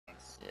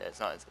Yeah, it's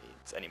not as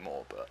it's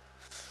anymore, but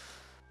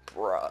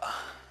bruh.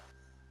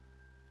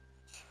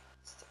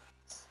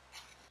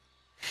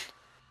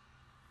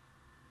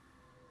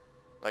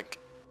 Like,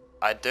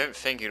 I don't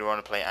think you'd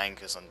want to play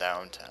Anchors on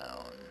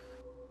Downtown.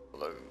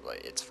 Although,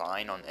 like, it's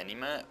fine on any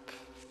map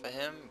for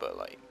him, but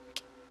like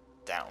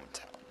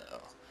Downtown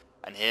though.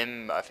 And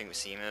him, I think we've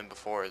seen him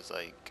before as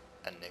like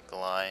a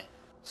Nikolai.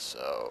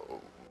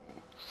 So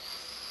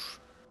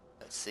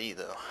let's see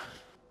though.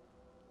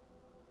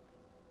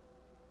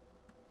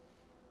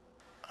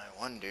 I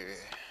wonder.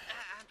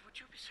 And would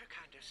you be so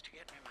kind as to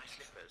get me my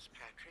slippers,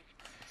 Patrick?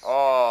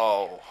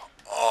 Oh,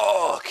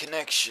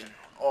 connection.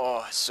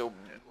 Oh, so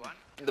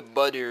the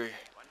butter, 1,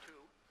 2,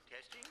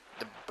 testing.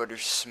 the butter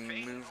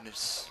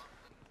smoothness.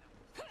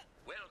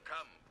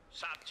 Welcome,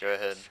 subjects. Go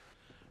ahead.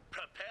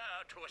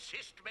 Prepare to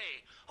assist me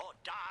or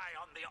die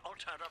on the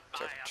altar of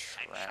my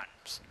affection.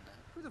 Traps.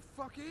 Who the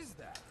fuck is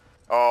that?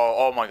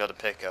 Oh my god, the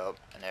pickup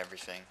and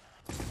everything.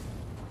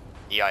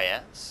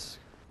 EIS?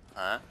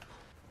 Huh?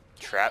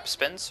 Trap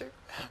Spencer?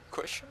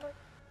 Question mark?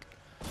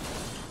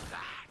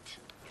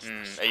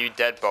 Are you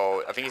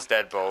Deadbolt? I think he's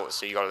Deadbolt,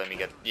 so you gotta let me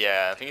get.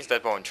 Yeah, I think he's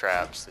Deadbolt and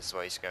Traps. This is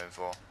what he's going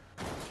for.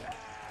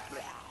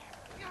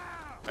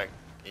 Like,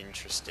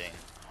 interesting.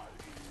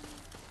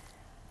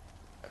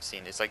 I've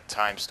seen it's like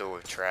time store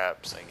with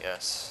Traps, I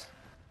guess.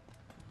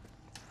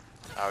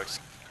 I would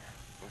just.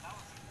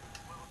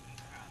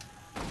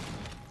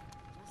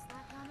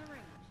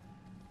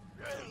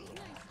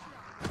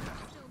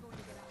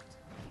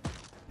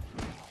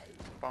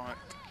 Bonk.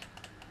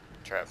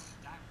 Trap.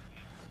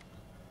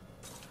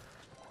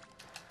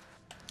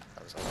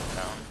 That was a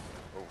lockdown.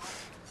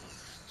 Oof.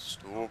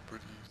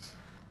 Stupid.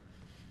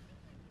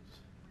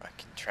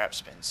 Fucking Trap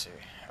Spencer.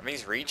 I think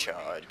he's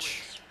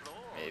Recharge.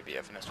 Maybe,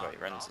 I think that's why he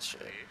runs this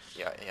shit.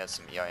 Yeah, he has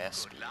some EIS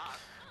speed.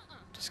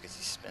 Just because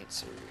he's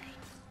Spencer.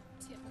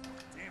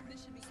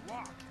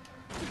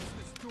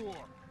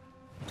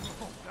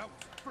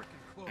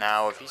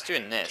 Now, if he's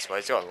doing this, why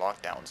has he got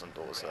lockdowns on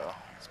doors though?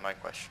 That's my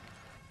question.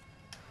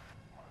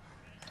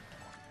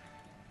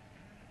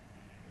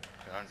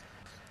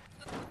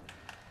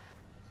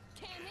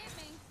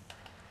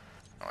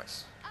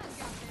 Nice.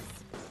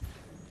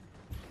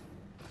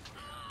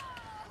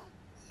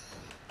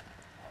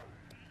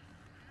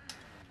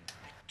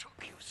 It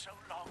took you so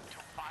long to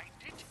find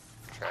it.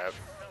 Trap.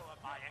 Lower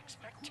my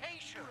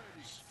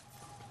expectations.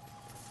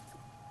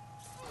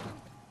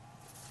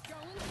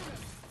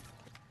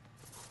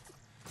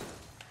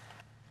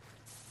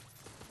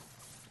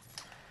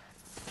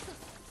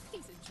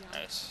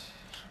 Nice.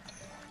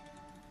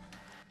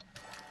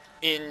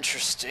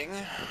 Interesting.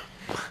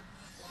 So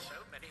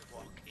many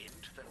walk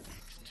into the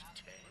next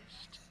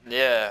test.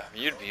 Yeah,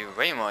 you'd be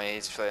way more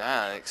easy to play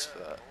Alex,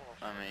 but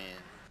I mean,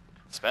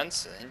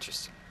 Spencer,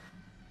 interesting.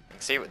 You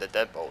can see it with the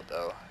Deadbolt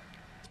though.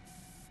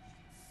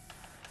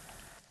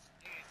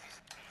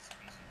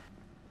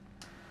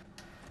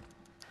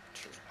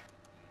 True.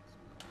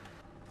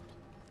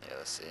 Yeah,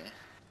 let's see.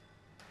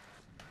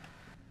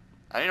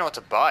 I don't know what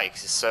to buy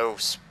because it's so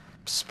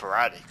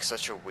sporadic,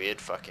 such a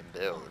weird fucking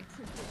build.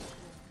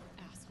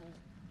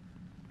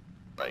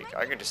 Like,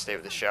 I could just stay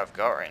with the shit I've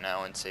got right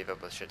now and save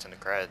up a shit ton of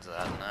creds.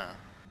 I don't know.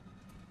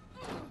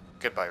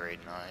 Goodbye,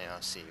 Raiden.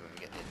 I'll see you when we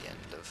get near the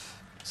end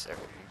of this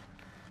area.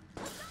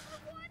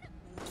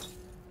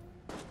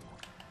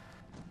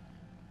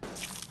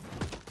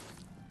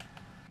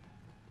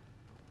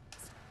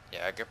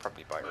 Yeah, I could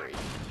probably buy Raiden.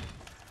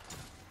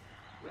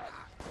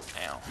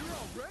 Ow.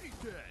 You're already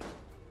dead.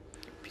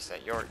 Piece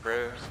that yard,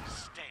 bro.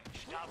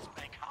 Stench does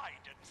make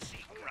hide and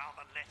seek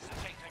rather less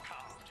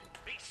take-a-card.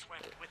 Be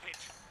swift with it.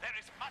 There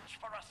is much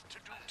for us to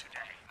do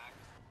today.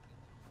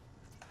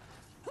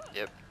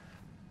 Yep.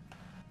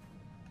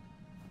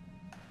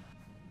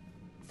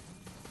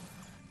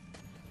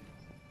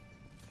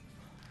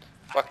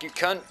 Fuck you,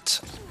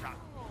 cunt. Run.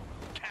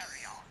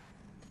 Carry on.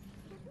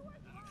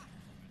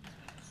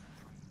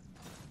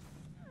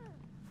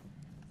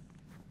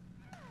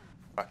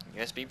 Fucking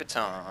USB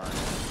baton.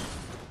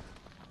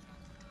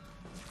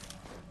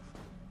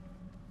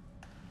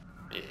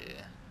 Yeah.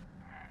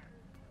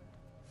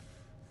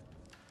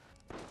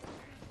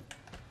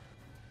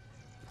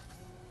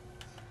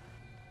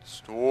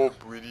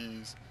 Stop with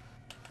these.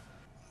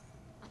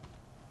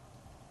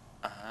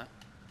 Uh-huh.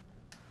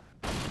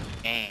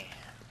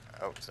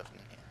 Oh, there's nothing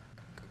in here.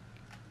 Cool.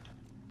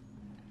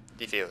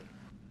 Defeated.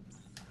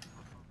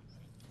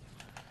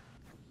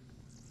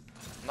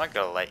 I'm not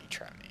gonna let you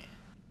trap me.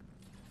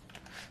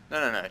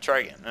 No, try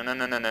again. No.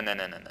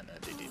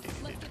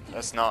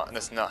 That's not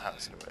how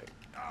it's gonna work.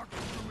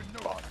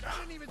 Fuck.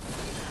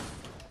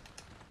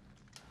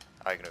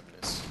 I can open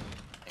this.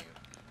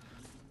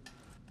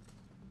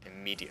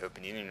 Immediate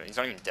opening. He's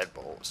not even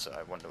Deadbolt, so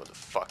I wonder what the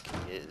fuck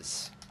he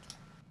is.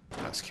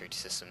 Not security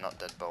system, not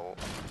Deadbolt.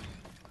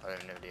 I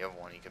don't know the other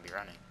one he could be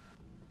running.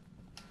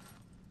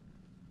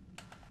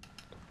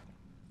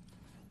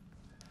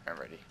 I'm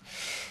ready.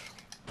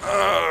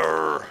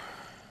 Arrgh.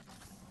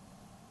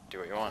 Do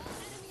what you want.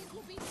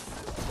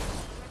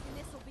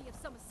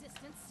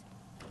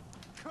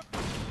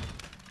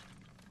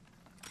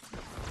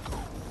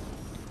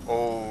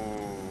 Oh,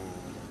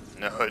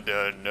 no,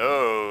 no,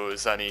 no,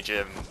 Sunny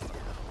Jim.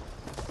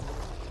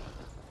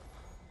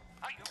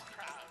 Are you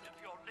proud of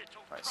your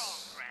little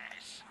Nice.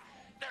 progress?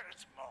 There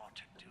is more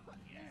to do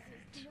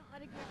yet.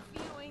 Not a good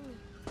feeling.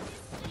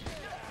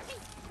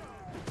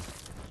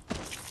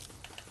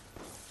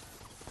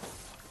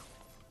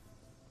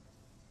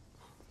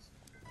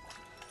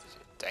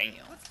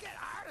 Damn. Let's get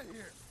out of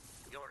here.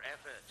 Your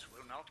efforts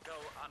will not go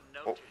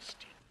unnoticed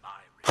in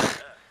my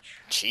research.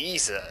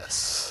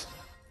 Jesus.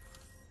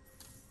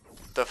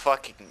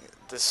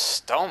 The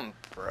stump,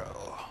 bro.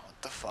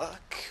 What the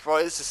fuck?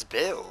 What is this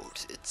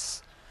build?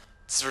 It's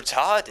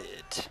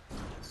retarded.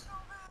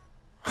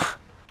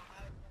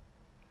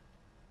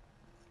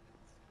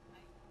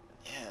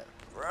 Yeah,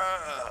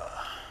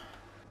 bruh.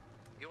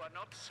 You are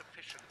not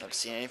sufficiently. Never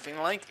seen anything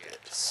like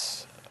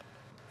this.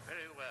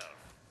 Very well.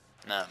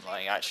 No,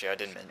 like, actually, I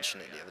did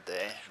mention it the other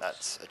day.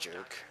 That's a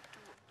joke.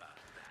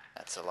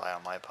 That's a lie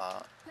on my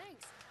part.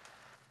 Thanks.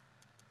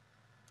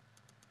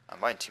 I'm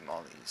buying 2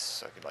 mollies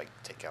so I could, like,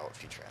 take out a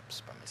few traps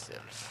by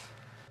myself.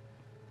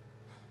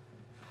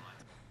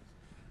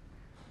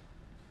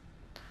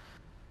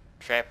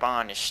 Trap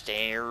on the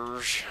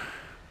stairs.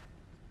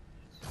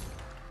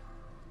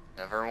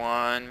 Another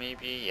one,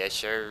 maybe? Yes,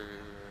 sir.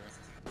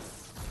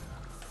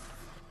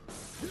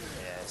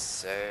 Yes,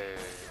 sir.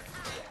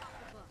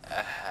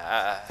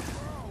 Aha.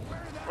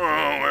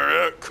 Oh,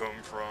 where'd that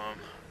come from?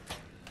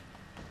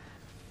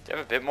 Do you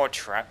have a bit more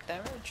trap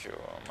damage, or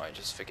am I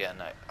just forgetting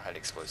that I had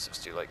explosives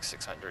do like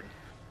 600?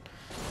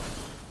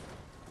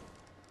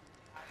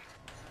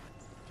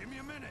 Give me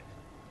a minute.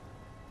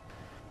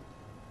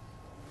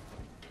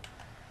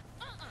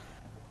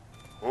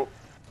 Oh.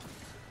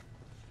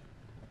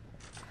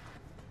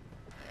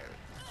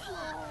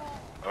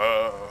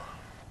 Oh.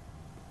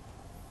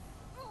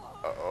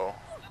 Uh-oh.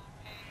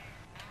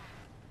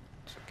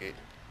 It's okay.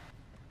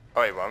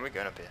 Oh wait, why are we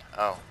going up here?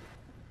 Oh.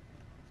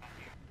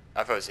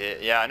 I thought it was here.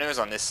 Yeah, I knew it was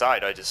on this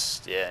side. I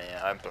just, yeah,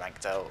 I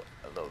blanked out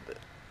a little bit.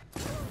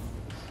 There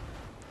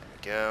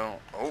we go.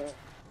 Oh.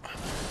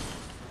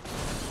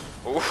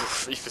 Oh,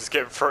 FIFA's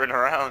getting thrown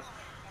around.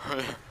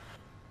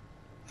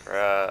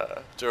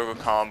 Bruh. Juggle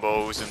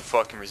combos and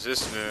fucking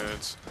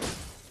resistance.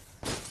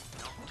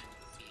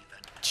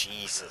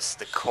 Jesus,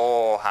 the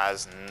core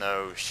has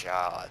no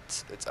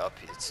shot. It's up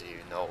here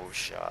too, no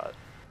shot.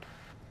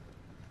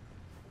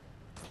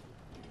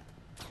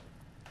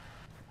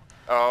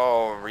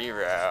 Oh,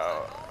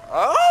 reroute.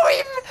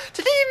 Oh,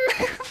 did he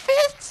move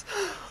it?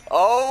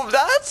 Oh,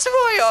 that's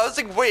why I was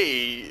like,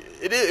 wait,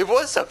 it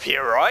was up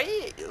here,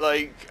 right?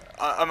 Like,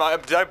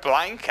 did I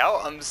blank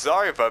out? I'm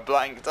sorry if I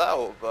blanked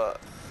out, but...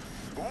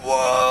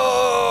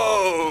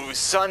 Whoa!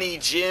 Sunny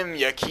Jim,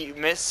 you keep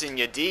missing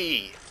your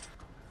D.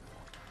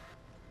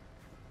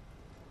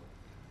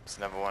 There's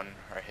another one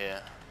right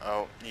here.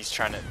 Oh, he's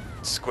trying to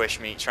squish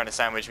me, trying to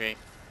sandwich me.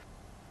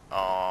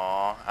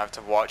 Aww, I have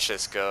to watch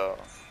this go.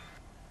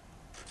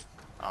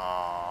 Aww,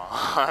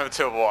 I have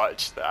to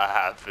watch that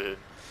happen.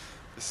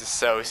 This is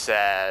so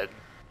sad.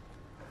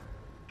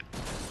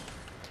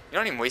 You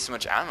don't even waste so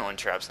much ammo on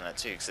traps on that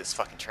too, because it's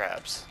fucking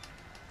traps.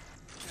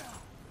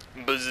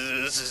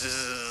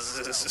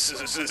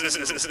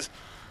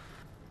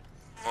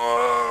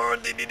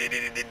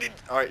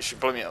 Alright, should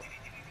blow me up.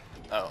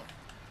 Oh,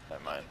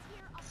 never mind.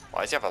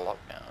 Why does he have a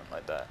lockdown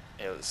like that?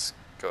 Yeah, let's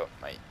go up,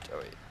 mate. Oh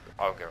wait,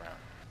 I'll go around.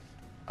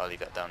 I'll leave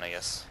that down, I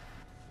guess.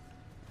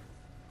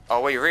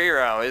 Oh wait,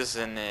 reroute,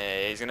 isn't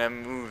it? He's gonna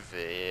move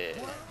it.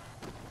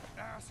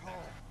 Asshole.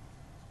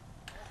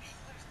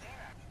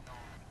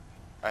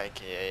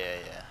 Okay,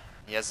 yeah.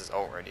 He has his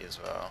ult ready as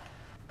well.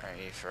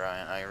 Alright,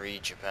 Ryan, I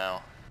read you,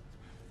 pal.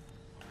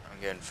 I'm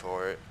going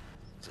for it.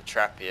 There's a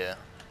trap here.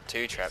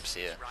 2 traps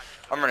here.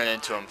 I'm running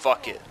into him,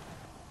 fuck it.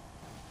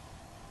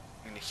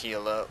 I'm gonna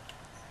heal up.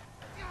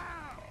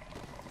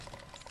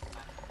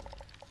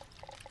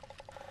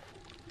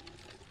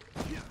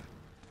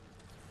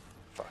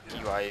 Fuck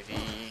you,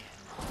 Ivy.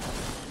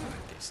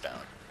 It's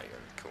down. There you go,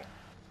 cool.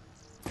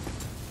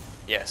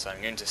 Yes,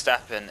 I'm going to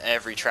step in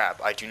every trap.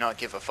 I do not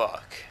give a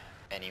fuck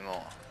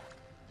anymore.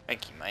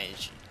 Thank you,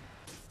 Meiji.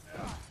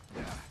 Oh,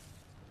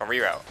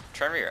 reroute.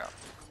 Try and reroute.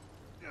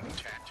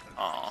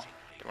 Aw,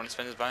 don't want to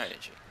spend his bio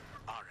energy.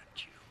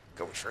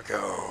 Go for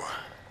go.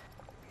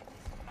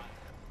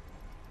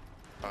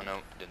 Oh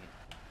no, didn't.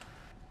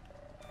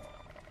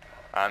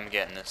 I'm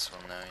getting this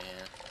one though,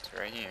 yeah. It's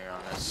right here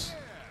on this.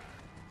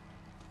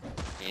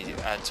 He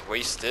had to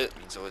waste it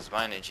until his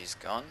bio energy's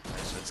gone.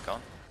 So it's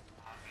gone.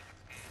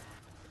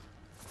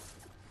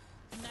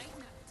 Night,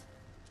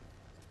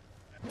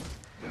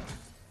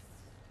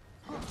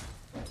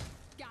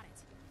 got it.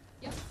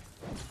 Yep.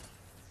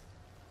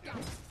 Got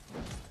it.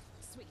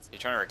 Sweet. You're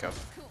trying to recover.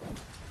 Cool.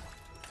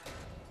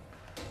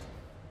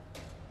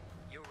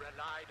 You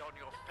relied on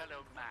your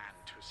fellow man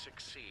to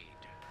succeed.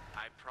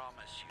 I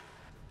promise you,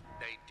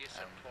 they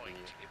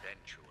disappoint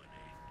eventually.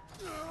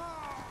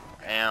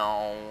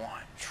 Ow.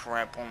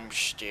 Trap on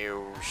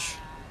stairs.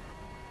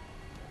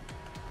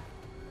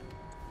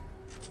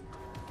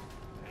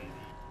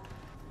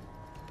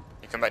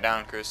 You come back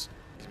down, Chris.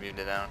 He's moved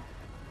it down.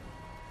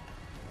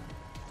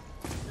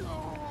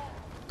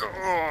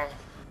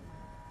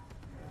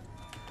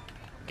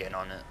 Getting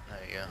on it. There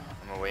you go.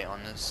 I'm gonna wait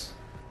on this.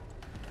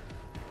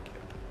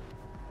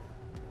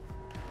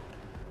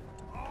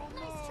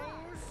 Almost.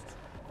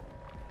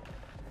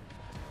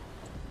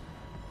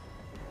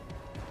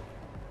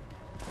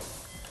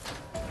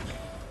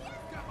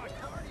 Got my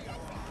cardio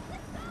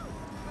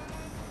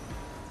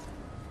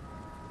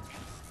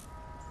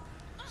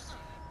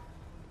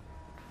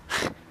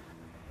on.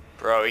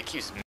 Bro, he keeps